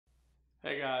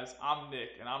Hey guys, I'm Nick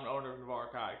and I'm the owner of Navarre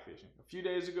Kayak Fishing. A few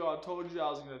days ago I told you I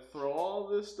was going to throw all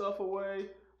this stuff away,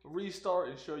 restart,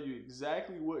 and show you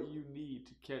exactly what you need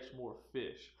to catch more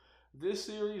fish. This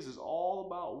series is all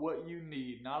about what you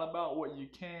need, not about what you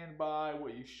can buy,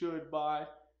 what you should buy,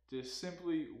 just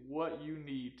simply what you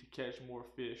need to catch more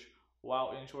fish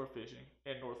while inshore fishing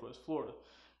in Northwest Florida.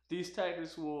 These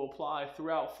tactics will apply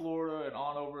throughout Florida and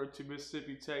on over to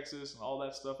Mississippi, Texas, and all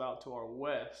that stuff out to our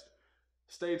west.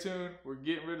 Stay tuned, we're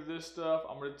getting rid of this stuff.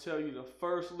 I'm going to tell you the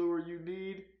first lure you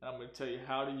need, and I'm going to tell you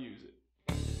how to use it.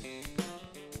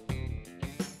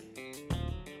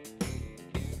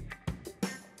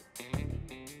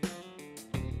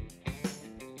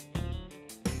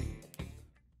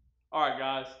 Alright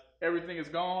guys, everything is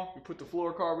gone. We put the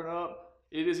fluorocarbon up.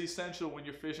 It is essential when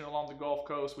you're fishing along the Gulf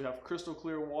Coast. We have crystal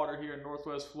clear water here in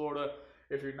Northwest Florida.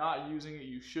 If you're not using it,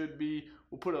 you should be.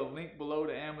 We'll put a link below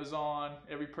to Amazon.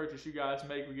 Every purchase you guys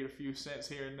make, we get a few cents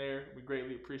here and there. We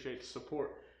greatly appreciate the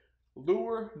support.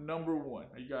 Lure number one.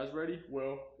 Are you guys ready?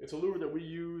 Well, it's a lure that we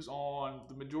use on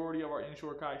the majority of our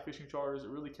inshore kayak fishing charters. It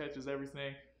really catches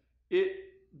everything. It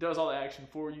does all the action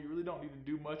for you. You really don't need to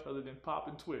do much other than pop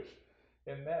and twitch.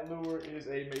 And that lure is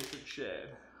a matrix shad.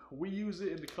 We use it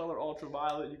in the color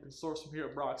ultraviolet. You can source them here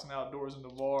at Broxton Outdoors in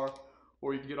Navarre,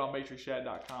 or you can get on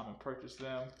matrixshad.com and purchase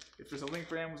them. If there's a link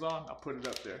for Amazon, I'll put it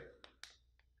up there.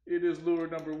 It is lure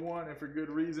number one, and for good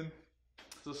reason.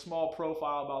 It's a small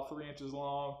profile, about 3 inches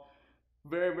long.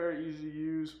 Very, very easy to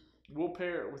use. We'll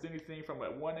pair it with anything from a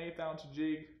 1/8 ounce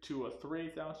jig to a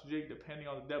 3/8 ounce jig, depending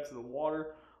on the depth of the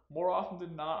water. More often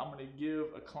than not, I'm going to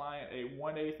give a client a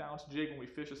 1/8 ounce jig when we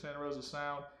fish the Santa Rosa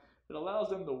Sound. It allows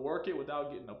them to work it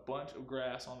without getting a bunch of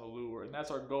grass on the lure, and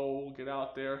that's our goal. Get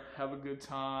out there, have a good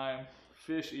time,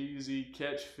 fish easy,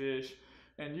 catch fish,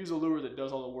 and use a lure that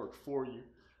does all the work for you.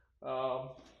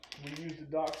 We use the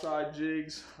dockside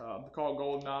jigs. They're called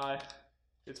Golden Eye.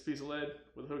 It's a piece of lead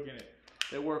with a hook in it.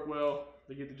 They work well.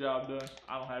 They get the job done.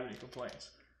 I don't have any complaints.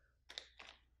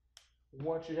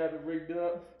 Once you have it rigged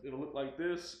up, it'll look like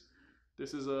this.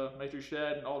 This is a matrix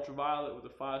shad in ultraviolet with a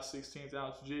 5/16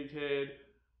 ounce jig head.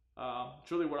 It's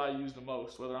really what I use the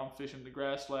most, whether I'm fishing the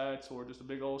grass flats or just a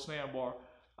big old sandbar.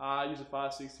 I use a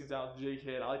 5/16 ounce jig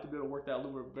head. I like to be able to work that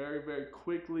lure very, very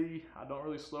quickly. I don't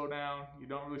really slow down. You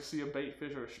don't really see a bait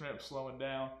fish or a shrimp slowing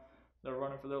down. They're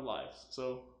running for their lives.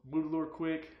 So move the lure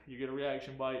quick, you get a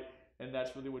reaction bite, and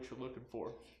that's really what you're looking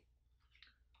for.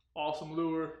 Awesome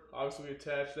lure. Obviously we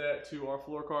attach that to our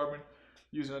fluorocarbon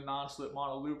using a non-slip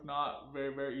mono loop knot.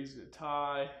 Very, very easy to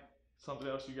tie. Something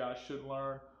else you guys should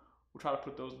learn. We'll try to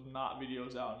put those knot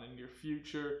videos out in the near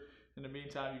future. In the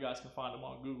meantime, you guys can find them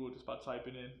on Google just by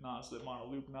typing in non-slip mono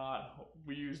loop knot.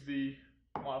 We use the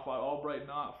modified Albright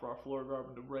knot for our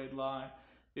fluorocarbon to braid line.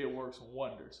 It works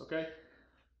wonders, okay?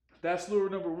 That's lure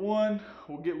number one.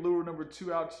 We'll get lure number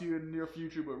two out to you in the near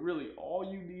future, but really all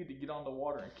you need to get on the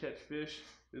water and catch fish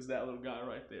is that little guy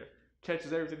right there.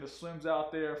 Catches everything that swims out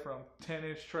there from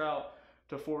 10-inch trout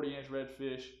to 40-inch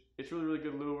redfish. It's really, really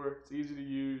good lure. It's easy to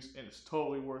use, and it's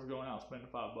totally worth going out and spending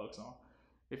 $5 on.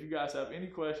 If you guys have any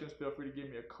questions, feel free to give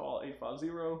me a call,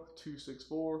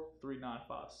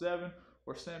 850-264-3957,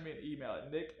 or send me an email at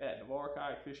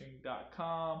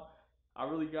nick@navarrekayakfishing.com. I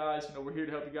really, guys, we're here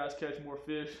to help you guys catch more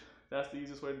fish. That's the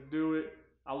easiest way to do it.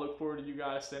 I look forward to you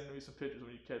guys sending me some pictures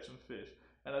when you catch some fish.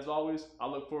 And as always, I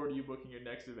look forward to you booking your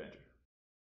next adventure.